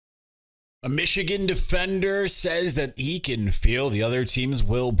A Michigan defender says that he can feel the other team's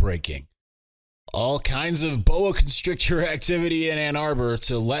will breaking. All kinds of boa constrictor activity in Ann Arbor.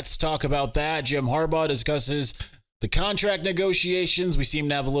 So let's talk about that. Jim Harbaugh discusses the contract negotiations. We seem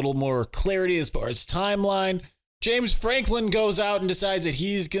to have a little more clarity as far as timeline. James Franklin goes out and decides that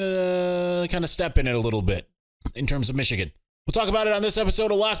he's going to kind of step in it a little bit in terms of Michigan. We'll talk about it on this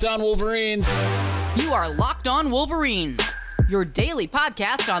episode of Locked On Wolverines. You are Locked On Wolverines, your daily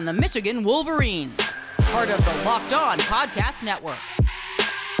podcast on the Michigan Wolverines, part of the Locked On Podcast Network.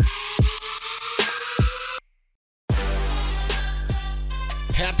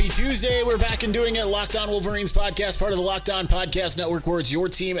 Happy Tuesday. We're back and doing it. Locked On Wolverines podcast, part of the Locked On Podcast Network, where it's your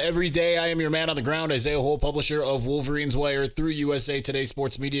team every day. I am your man on the ground, Isaiah Hole, publisher of Wolverines Wire through USA Today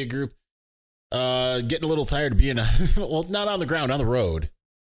Sports Media Group. Getting a little tired of being, well, not on the ground, on the road.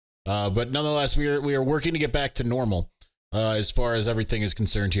 But nonetheless, we are working to get back to normal as far as everything is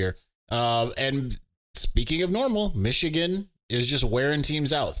concerned here. And speaking of normal, Michigan is just wearing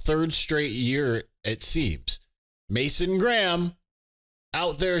teams out. Third straight year, it seems. Mason Graham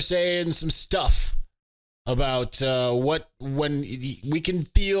out there saying some stuff about when we can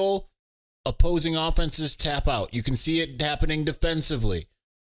feel opposing offenses tap out. You can see it happening defensively.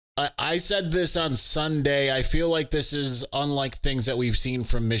 I said this on Sunday. I feel like this is unlike things that we've seen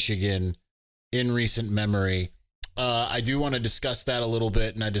from Michigan in recent memory. I do want to discuss that a little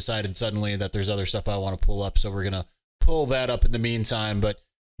bit, and I decided suddenly that there's other stuff I want to pull up, so we're going to pull that up in the meantime. But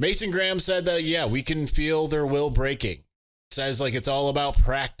Mason Graham said that, yeah, we can feel their will breaking. Says like it's all about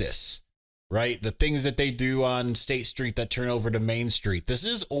practice, right? The things that they do on State Street that turn over to Main Street. This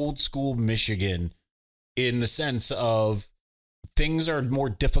is old school Michigan in the sense of things are more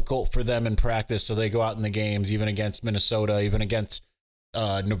difficult for them in practice, so they go out in the games, even against Minnesota, even against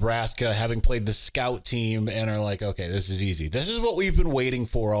Nebraska, having played the scout team, and are like, okay, this is easy. This is what we've been waiting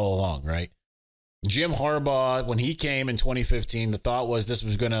for all along, right? Jim Harbaugh, when he came in 2015, the thought was this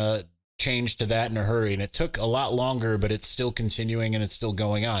was going to change to that in a hurry, and it took a lot longer, but it's still continuing and it's still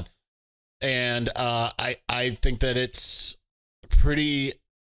going on. And I think that it's pretty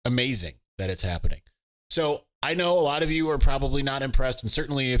amazing that it's happening. So I know a lot of you are probably not impressed, and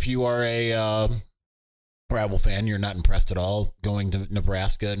certainly if you are a Rebel fan, you're not impressed at all going to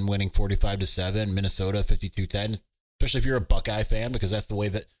Nebraska and winning 45-7, Minnesota 52-10, especially if you're a Buckeye fan, because that's the way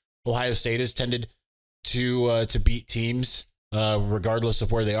that Ohio State has tended to beat teams regardless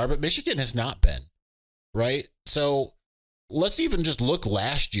of where they are. But Michigan has not been, right? So let's even just look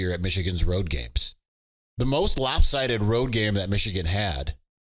last year at Michigan's road games. The most lopsided road game that Michigan had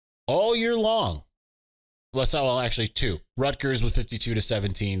all year long. Well, actually two. Rutgers with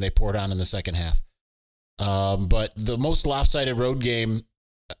 52-17. They poured on in the second half. But the most lopsided road game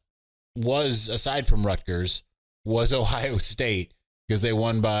was, aside from Rutgers, was Ohio State, because they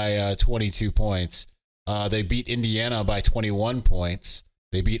won by 22 points. They beat Indiana by 21 points.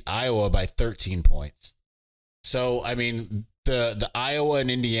 They beat Iowa by 13 points. So, I mean, the Iowa and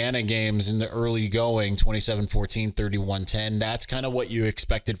Indiana games in the early going, 27-14, 31-10, that's kind of what you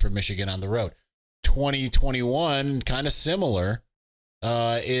expected from Michigan on the road. 2021, kind of similar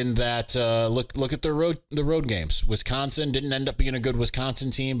in that look at the road games. Wisconsin didn't end up being a good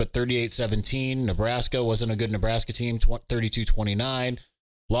Wisconsin team, but 38-17. Nebraska wasn't a good Nebraska team, 32-29.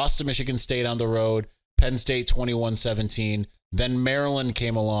 Lost to Michigan State on the road. Penn State 21-17. Then Maryland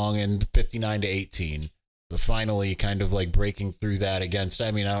came along and 59-18. Finally kind of like breaking through that against,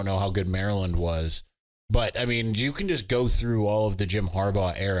 I mean, I don't know how good Maryland was, but I mean, you can just go through all of the Jim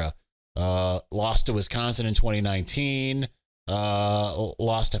Harbaugh era. Lost to Wisconsin in 2019,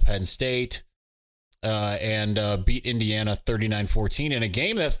 lost to Penn State, and beat Indiana 39-14 in a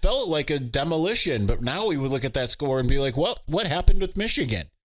game that felt like a demolition. But now we would look at that score and be like, what happened with Michigan,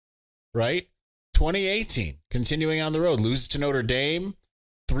 right? 2018, continuing on the road, loses to Notre Dame,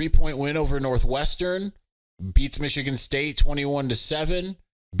 3-point win over Northwestern, beats Michigan State 21-7,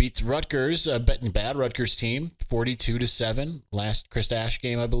 beats Rutgers, a bad Rutgers team, 42-7. Last Chris Ash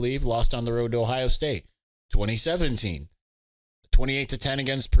game, I believe, lost on the road to Ohio State. 2017, 28-10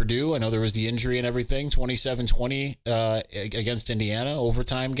 against Purdue. I know there was the injury and everything. 27-20 against Indiana,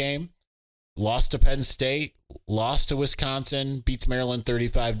 overtime game. Lost to Penn State, lost to Wisconsin, beats Maryland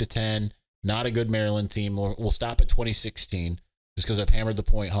 35-10. Not a good Maryland team. We'll stop at 2016 just because I've hammered the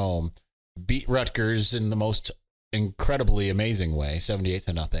point home. Beat Rutgers in the most incredibly amazing way,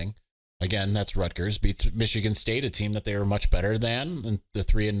 78-0. Again, that's Rutgers. Beats Michigan State, a team that they were much better than in the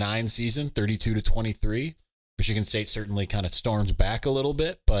 3-9 season, 32-23. Michigan State certainly kind of storms back a little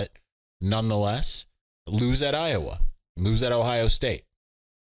bit, but nonetheless, lose at Iowa, lose at Ohio State.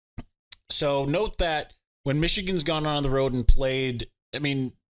 So note that when Michigan's gone on the road and played, I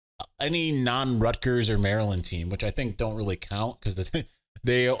mean, any non-Rutgers or Maryland team, which I think don't really count because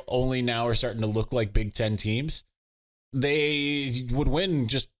they only now are starting to look like Big Ten teams, they would win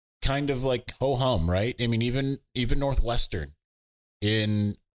just kind of like ho-hum, right? I mean, even Northwestern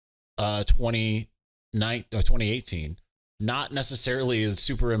in 2018, not necessarily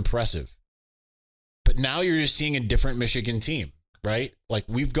super impressive. But now you're just seeing a different Michigan team, right? Like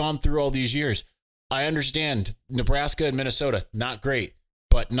we've gone through all these years. I understand Nebraska and Minnesota, not great.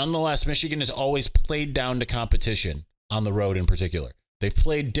 But nonetheless, Michigan has always played down to competition on the road in particular. They've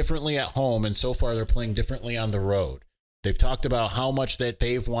played differently at home, and so far they're playing differently on the road. They've talked about how much that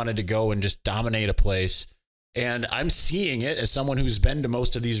they've wanted to go and just dominate a place. And I'm seeing it as someone who's been to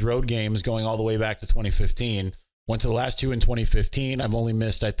most of these road games going all the way back to 2015. Went to the last two in 2015. I've only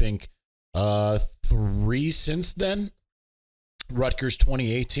missed, I think, 3 since then. Rutgers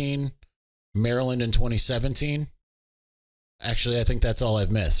 2018, Maryland in 2017. Actually, I think that's all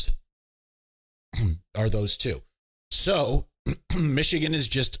I've missed are those two. So Michigan is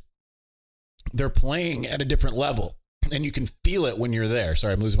just, they're playing at a different level, and you can feel it when you're there.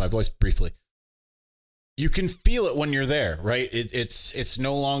 Sorry, I'm losing my voice briefly. You can feel it when you're there, right? It's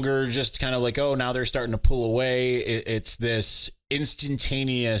no longer just kind of like, oh, now they're starting to pull away. It's this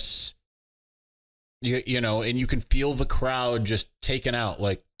instantaneous, you know, and you can feel the crowd just taken out,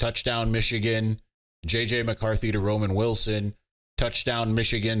 like touchdown Michigan, J.J. McCarthy to Roman Wilson, touchdown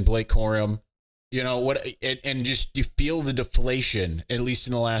Michigan, Blake Corum, you know what? And just you feel the deflation, at least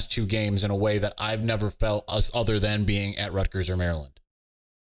in the last two games, in a way that I've never felt other than being at Rutgers or Maryland,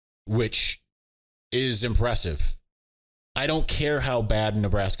 which is impressive. I don't care how bad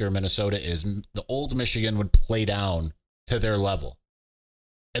Nebraska or Minnesota is. The old Michigan would play down to their level.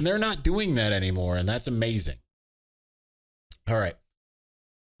 And they're not doing that anymore, and that's amazing. All right.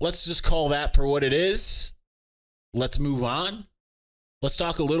 Let's just call that for what it is. Let's move on. Let's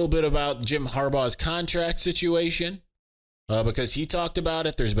talk a little bit about Jim Harbaugh's contract situation, because he talked about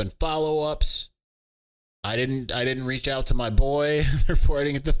it. There's been follow-ups. I didn't reach out to my boy before I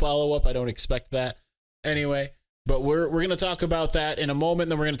didn't get the follow-up. I don't expect that anyway. But we're going to talk about that in a moment.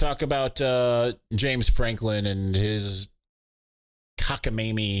 Then we're going to talk about James Franklin and his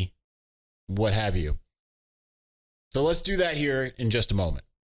cockamamie, what have you. So let's do that here in just a moment.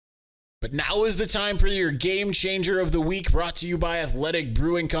 But now is the time for your game changer of the week, brought to you by Athletic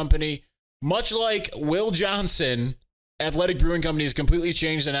Brewing Company. Much like Will Johnson, Athletic Brewing Company has completely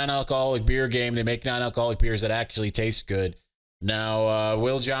changed the non-alcoholic beer game. They make non-alcoholic beers that actually taste good. Now,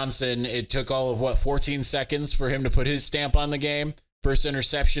 Will Johnson, it took all of, 14 seconds for him to put his stamp on the game. First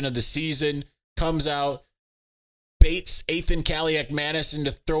interception of the season, comes out, baits Ethan Kaliak-Manis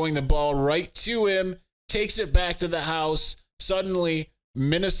into throwing the ball right to him, takes it back to the house. Suddenly,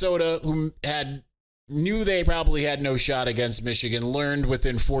 Minnesota, who knew they probably had no shot against Michigan, learned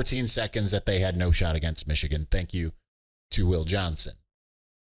within 14 seconds that they had no shot against Michigan. Thank you to Will Johnson.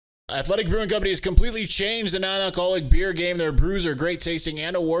 Athletic Brewing Company has completely changed the non-alcoholic beer game. Their brews are great tasting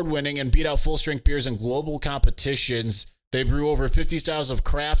and award-winning and beat out full-strength beers in global competitions. They brew over 50 styles of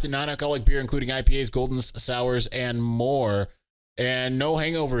craft and non-alcoholic beer, including IPAs, golden sours, and more. And no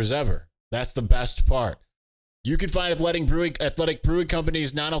hangovers ever. That's the best part. You can find Athletic Brewing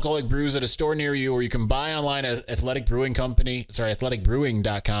Company's non-alcoholic brews at a store near you, or you can buy online at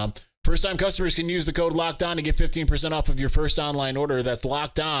athleticbrewing.com. First-time customers can use the code LOCKEDON to get 15% off of your first online order. That's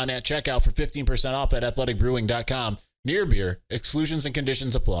locked on at checkout for 15% off at athleticbrewing.com. Near beer, exclusions and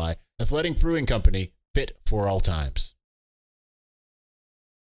conditions apply. Athletic Brewing Company, fit for all times.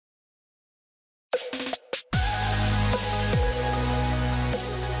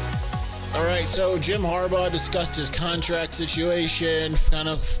 All right, so Jim Harbaugh discussed his contract situation. Kind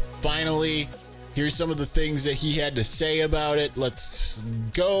of finally, here's some of the things that he had to say about it. Let's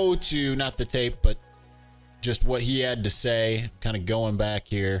go to not the tape, but just what he had to say. Kind of going back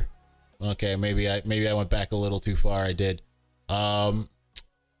here. Okay, maybe I went back a little too far. I did. Had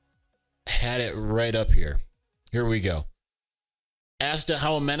it right up here. Here we go. Asked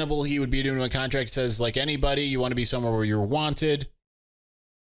how amenable he would be to a contract. Says, like anybody, you want to be somewhere where you're wanted.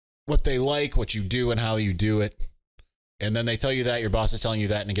 What they like, what you do, and how you do it. And then they tell you that, your boss is telling you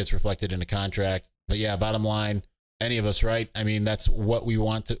that, and it gets reflected in a contract. But yeah, bottom line, any of us, right? I mean, that's what we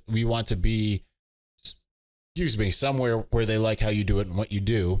want to be, somewhere where they like how you do it and what you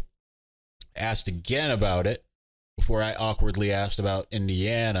do. Asked again about it before I awkwardly asked about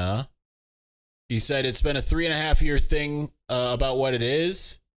Indiana. He said it's been a 3.5-year thing about what it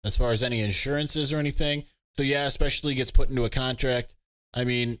is, as far as any insurances or anything. So yeah, especially gets put into a contract. I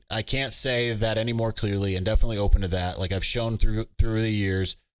mean, I can't say that any more clearly, and definitely open to that. Like I've shown through the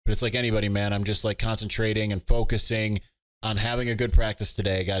years, but it's like anybody, man. I'm just like concentrating and focusing on having a good practice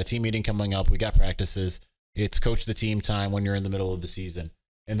today. Got a team meeting coming up. We got practices. It's coach the team time when you're in the middle of the season.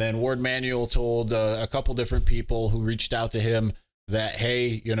 And then Warde Manuel told a couple different people who reached out to him that,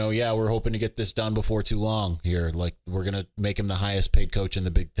 hey, we're hoping to get this done before too long here. Like, we're going to make him the highest paid coach in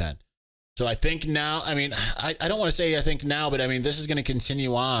the Big Ten. So I think now, I don't want to say I think now, but this is going to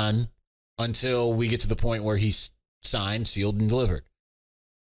continue on until we get to the point where he's signed, sealed, and delivered.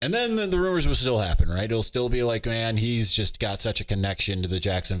 And then the rumors will still happen, right? It'll still be like, man, he's just got such a connection to the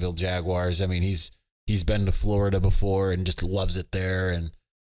Jacksonville Jaguars. He's been to Florida before and just loves it there. And,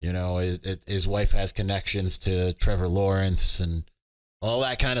 his wife has connections to Trevor Lawrence and all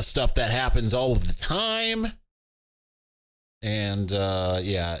that kind of stuff that happens all of the time. And,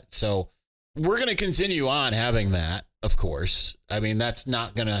 so we're going to continue on having that, of course. That's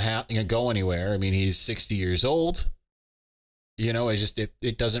not going to go anywhere. He's 60 years old.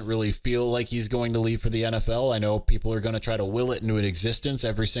 It doesn't really feel like he's going to leave for the NFL. I know people are going to try to will it into an existence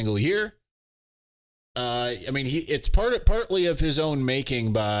every single year. It's partly of his own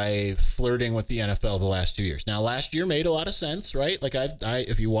making by flirting with the NFL the last 2 years. Now, last year made a lot of sense, right? Like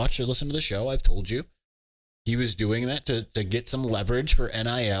if you watch or listen to the show, I've told you he was doing that to get some leverage for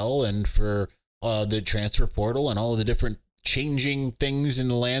NIL and for the transfer portal and all of the different changing things in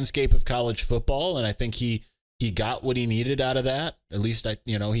the landscape of college football. And I think he got what he needed out of that. At least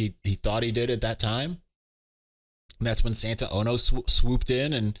he thought he did at that time. And that's when Santa Ono swooped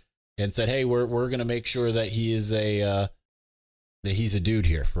in and said, hey, we're going to make sure that he is that he's a dude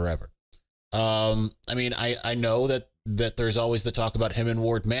here forever. I know that there's always the talk about him and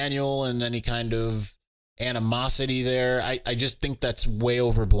Warde Manuel and any kind of animosity there. I just think that's way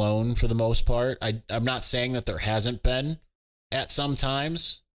overblown for the most part. I'm not saying that there hasn't been at some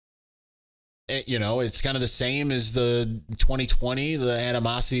times. It's kind of the same as the 2020, the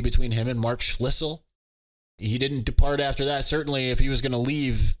animosity between him and Mark Schlissel. He didn't depart after that. Certainly, if he was going to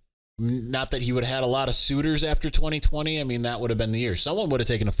leave, not that he would have had a lot of suitors after 2020. That would have been the year. Someone would have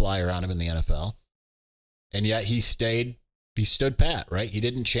taken a flyer on him in the NFL. And yet he stood pat, right? He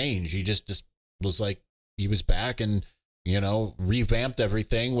didn't change. He just was like, he was back and, revamped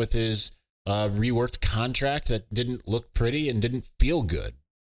everything with his reworked contract that didn't look pretty and didn't feel good.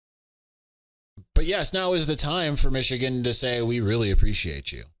 But yes, now is the time for Michigan to say, we really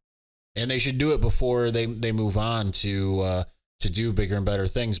appreciate you. And they should do it before they move on to do bigger and better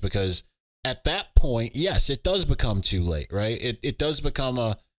things, because at that point, yes, it does become too late, right? It does become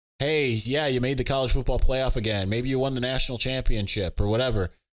a, hey, yeah, you made the college football playoff again. Maybe you won the national championship or whatever.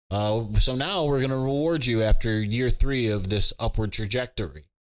 So now we're going to reward you after year 3 of this upward trajectory.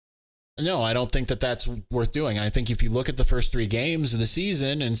 No, I don't think that that's worth doing. I think if you look at the first 3 games of the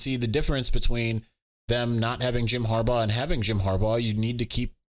season and see the difference between them not having Jim Harbaugh and having Jim Harbaugh, you need to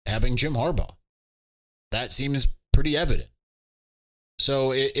keep having Jim Harbaugh. That seems pretty evident.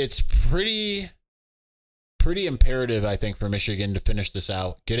 So it's pretty imperative, I think, for Michigan to finish this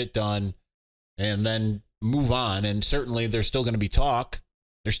out, get it done, and then move on. And certainly there's still going to be talk.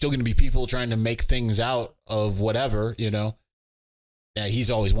 There's still going to be people trying to make things out of whatever, he's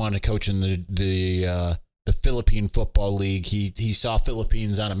always wanted to coach in the Philippine Football League. He saw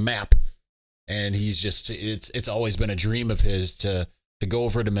Philippines on a map, and he's just it's always been a dream of his to go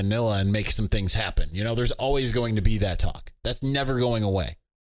over to Manila and make some things happen. There's always going to be that talk. That's never going away.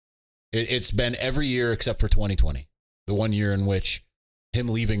 It's been every year except for 2020, the one year in which him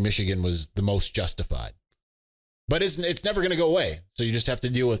leaving Michigan was the most justified. But it's never going to go away, so you just have to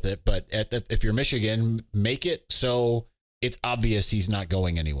deal with it. But if you're Michigan, make it so it's obvious he's not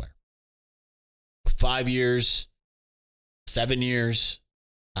going anywhere. 5 years, 7 years,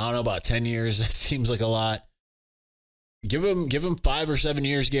 I don't know about 10 years. That seems like a lot. Give him 5 or 7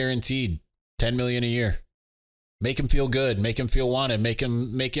 years guaranteed, $10 million a year. Make him feel good. Make him feel wanted. Make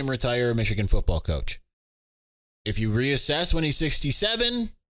him retire a Michigan football coach. If you reassess when he's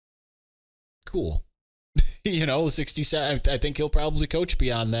 67, cool. 67. I think he'll probably coach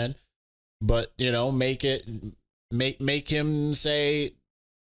beyond then. But make him say,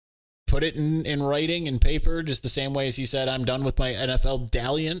 put it in writing and paper, just the same way as he said, I'm done with my NFL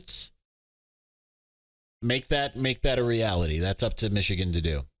dalliance. Make that a reality. That's up to Michigan to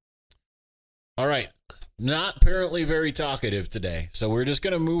do. All right. Not apparently very talkative today. So we're just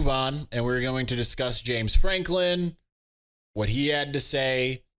going to move on, and we're going to discuss James Franklin, what he had to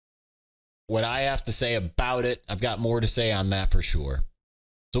say, what I have to say about it. I've got more to say on that for sure.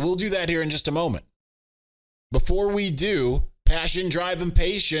 So we'll do that here in just a moment. Before we do, passion, drive, and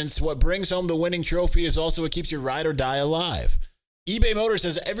patience. What brings home the winning trophy is also what keeps your ride or die alive. eBay Motors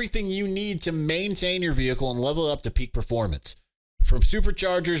has everything you need to maintain your vehicle and level it up to peak performance. From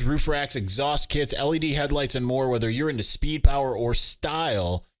superchargers, roof racks, exhaust kits, LED headlights, and more, whether you're into speed, power, or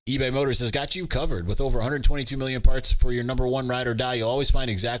style, eBay Motors has got you covered. With over 122 million parts for your number one ride or die, you'll always find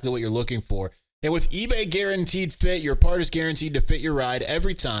exactly what you're looking for. And with eBay Guaranteed Fit, your part is guaranteed to fit your ride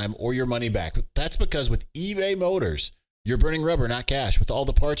every time or your money back. That's because with eBay Motors, you're burning rubber, not cash. With all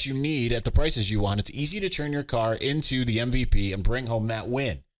the parts you need at the prices you want, it's easy to turn your car into the MVP and bring home that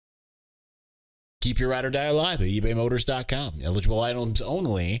win. Keep your ride or die alive at ebaymotors.com. Eligible items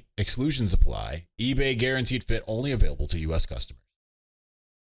only. Exclusions apply. eBay Guaranteed Fit only available to U.S. customers.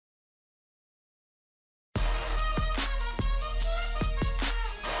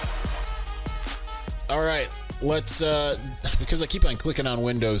 All right, let's, because I keep on clicking on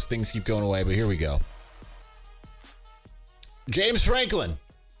windows, things keep going away, but here we go. James Franklin,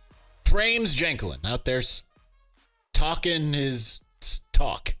 Frames Jenklin, out there talking his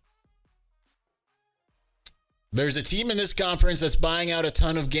talk. There's a team in this conference that's buying out a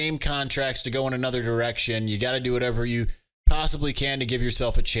ton of game contracts to go in another direction. You got to do whatever you possibly can to give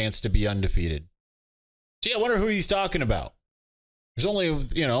yourself a chance to be undefeated. Gee, I wonder who he's talking about. There's only,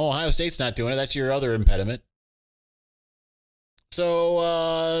 Ohio State's not doing it. That's your other impediment.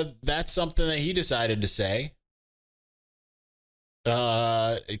 So that's something that he decided to say.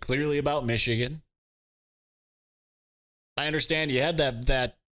 Clearly about Michigan. I understand you had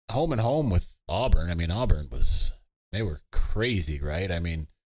that home and home with Auburn. I mean, Auburn they were crazy, right? I mean,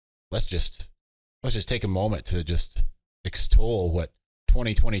 let's just take a moment to just extol what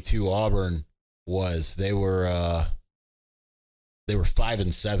 2022 Auburn was. They were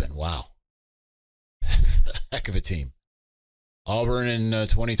 5-7. Wow. Heck of a team. Auburn in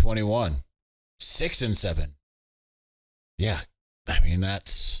 2021, 6-7. Yeah. I mean,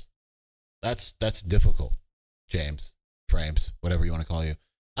 that's difficult. James, Frames, whatever you want to call you.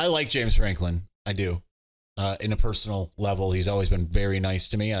 I like James Franklin. I do. In a personal level, he's always been very nice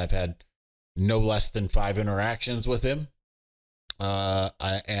to me, and I've had no less than 5 interactions with him.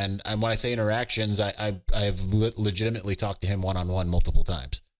 And when I say interactions, I have legitimately talked to him one-on-one multiple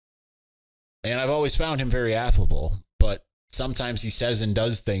times. And I've always found him very affable, but sometimes he says and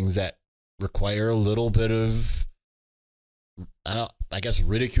does things that require a little bit of, I guess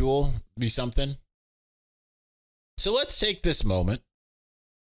ridicule be something. So let's take this moment.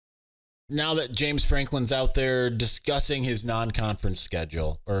 Now that James Franklin's out there discussing his non-conference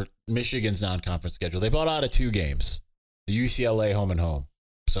schedule, or Michigan's non-conference schedule, they bought out of 2 games. The UCLA home and home.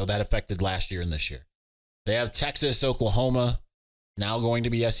 So that affected last year and this year. They have Texas, Oklahoma, now going to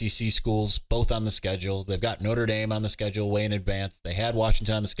be SEC schools, both on the schedule. They've got Notre Dame on the schedule way in advance. They had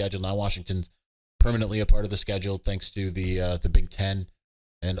Washington on the schedule. Now Washington's permanently a part of the schedule thanks to the Big Ten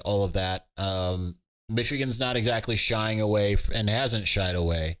and all of that. Michigan's not exactly shying away and hasn't shied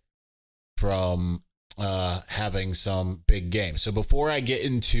away from having some big games. So before I get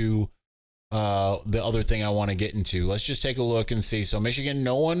into the other thing I want to get into, let's just take a look and see. So Michigan,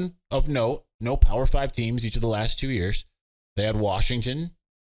 no one of note, no Power 5 teams each of the last 2 years. They had Washington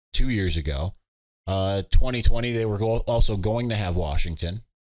 2 years ago. 2020, they were also going to have Washington.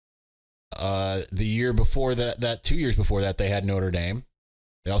 The year before that 2 years before that, they had Notre Dame.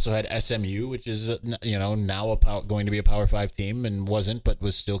 They also had SMU, which is, now going to be a Power 5 team and wasn't, but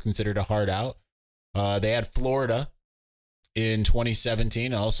was still considered a hard out. They had Florida in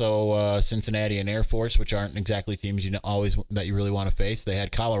 2017, also Cincinnati and Air Force, which aren't exactly teams that you really want to face. They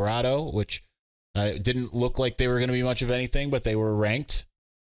had Colorado, which didn't look like they were going to be much of anything, but they were ranked,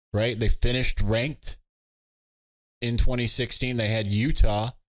 right? They finished ranked in 2016. They had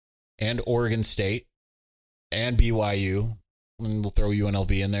Utah and Oregon State and BYU. And we'll throw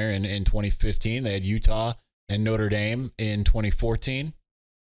UNLV in there. In 2015, they had Utah and Notre Dame in 2014.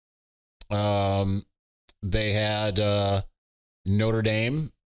 They had Notre Dame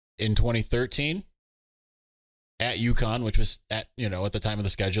in 2013 at UConn, which was at the time of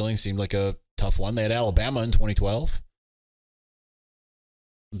the scheduling seemed like a tough one. They had Alabama in 2012.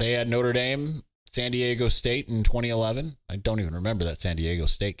 They had Notre Dame, San Diego State in 2011. I don't even remember that San Diego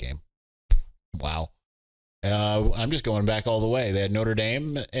State game. Wow. I'm just going back all the way. They had Notre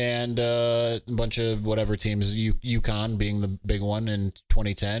Dame and a bunch of whatever teams, UConn being the big one in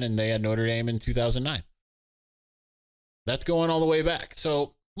 2010, and they had Notre Dame in 2009. That's going all the way back.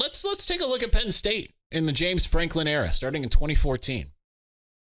 So let's take a look at Penn State in the James Franklin era, starting in 2014.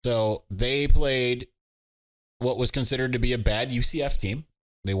 So they played what was considered to be a bad UCF team.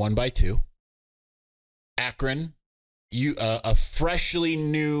 They won by 2. Akron, a freshly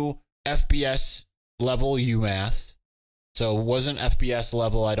new FBS level UMass. So it wasn't FBS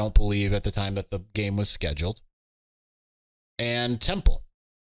level, I don't believe, at the time that the game was scheduled. And Temple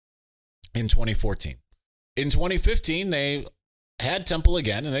in 2014. In 2015, they had Temple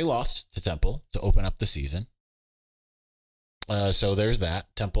again, and they lost to Temple to open up the season. So there's that.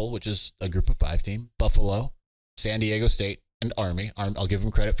 Temple, which is a group of 5 team. Buffalo, San Diego State, and Army. I'll give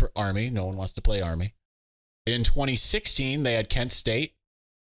them credit for Army. No one wants to play Army. In 2016, they had Kent State,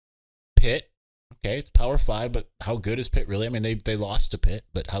 Pitt. Okay, it's Power 5, but how good is Pitt really? I mean, they lost to Pitt,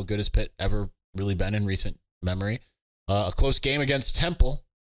 but how good has Pitt ever really been in recent memory? A close game against Temple.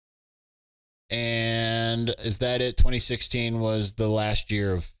 And is that it? 2016 was the last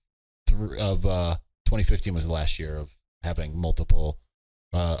year of 2015 was the last year of having multiple,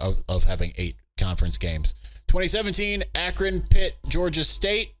 of having 8 conference games. 2017, Akron, Pitt, Georgia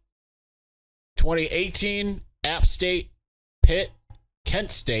State. 2018, App State, Pitt,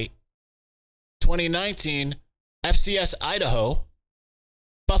 Kent State. 2019, FCS Idaho,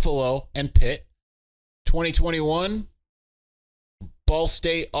 Buffalo, and Pitt. 2021, Ball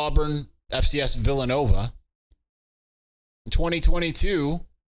State, Auburn, FCS Villanova. 2022,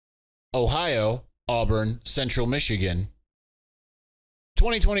 Ohio, Auburn, Central Michigan.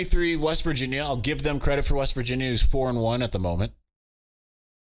 2023, West Virginia. I'll give them credit for West Virginia, who's 4-1 at the moment.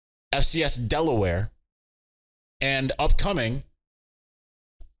 FCS Delaware. And upcoming,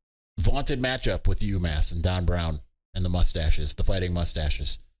 vaunted matchup with UMass and Don Brown and the mustaches, the Fighting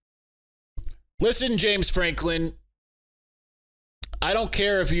Mustaches. Listen, James Franklin, I don't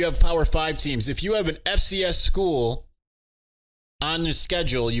care if you have Power 5 teams. If you have an FCS school on the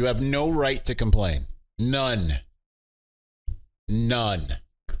schedule, you have no right to complain. None.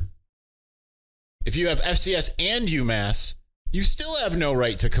 If you have FCS and UMass, you still have no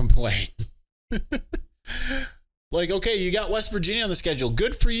right to complain. Like, okay, you got West Virginia on the schedule.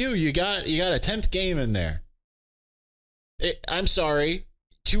 Good for you. You got a 10th game in there. I'm sorry.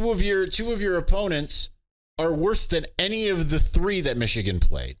 Two of your opponents are worse than any of the 3 that Michigan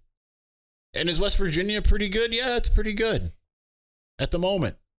played. And is West Virginia pretty good? Yeah, it's pretty good at the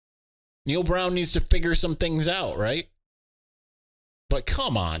moment. Neil Brown needs to figure some things out, right? But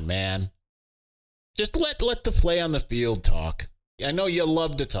come on, man. Just let the play on the field talk. I know you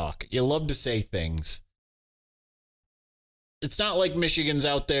love to talk. You love to say things. It's not like Michigan's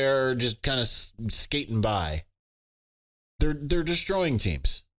out there just kind of skating by. They're destroying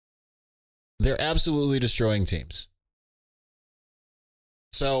teams. They're absolutely destroying teams.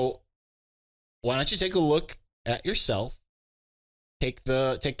 So why don't you take a look at yourself? Take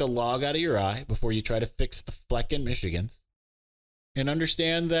the log out of your eye before you try to fix the Fleck in Michigan's, and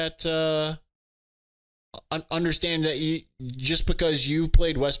understand that you, just because you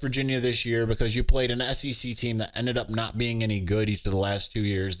played West Virginia this year, because you played an SEC team that ended up not being any good each of the last 2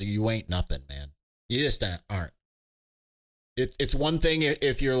 years, you ain't nothing, man. You just aren't. It's one thing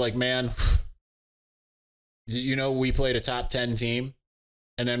if you're like, man, we played a top 10 team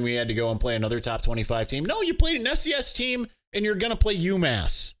and then we had to go and play another top 25 team. No, you played an FCS team and you're going to play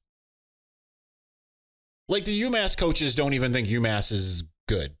UMass. Like, the UMass coaches don't even think UMass is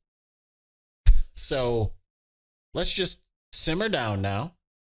good. So let's just simmer down now.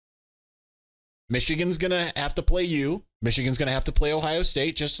 Michigan's going to have to play you. Michigan's going to have to play Ohio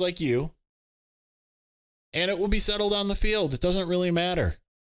State just like you. And it will be settled on the field. It doesn't really matter.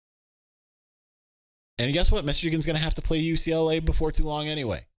 And guess what? Michigan's going to have to play UCLA before too long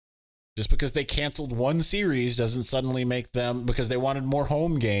anyway. Just because they canceled one series doesn't suddenly make them, because they wanted more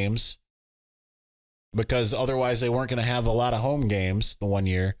home games, because otherwise they weren't going to have a lot of home games the one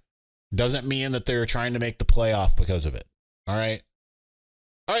year, doesn't mean that they're trying to make the playoff because of it. All right.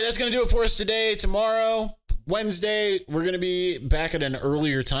 All right, that's going to do it for us today. Tomorrow, Wednesday, we're going to be back at an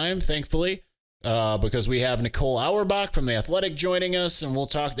earlier time, thankfully, because we have Nicole Auerbach from The Athletic joining us, and we'll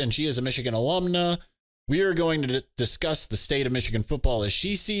talk, and she is a Michigan alumna. We are going to discuss the state of Michigan football as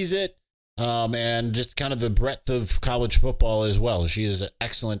she sees it, and just kind of the breadth of college football as well. She is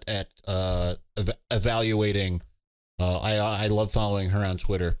excellent at evaluating. I love following her on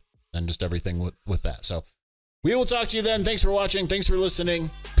Twitter and just everything with that. So we will talk to you then. Thanks for watching. Thanks for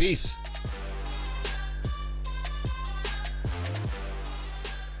listening. Peace.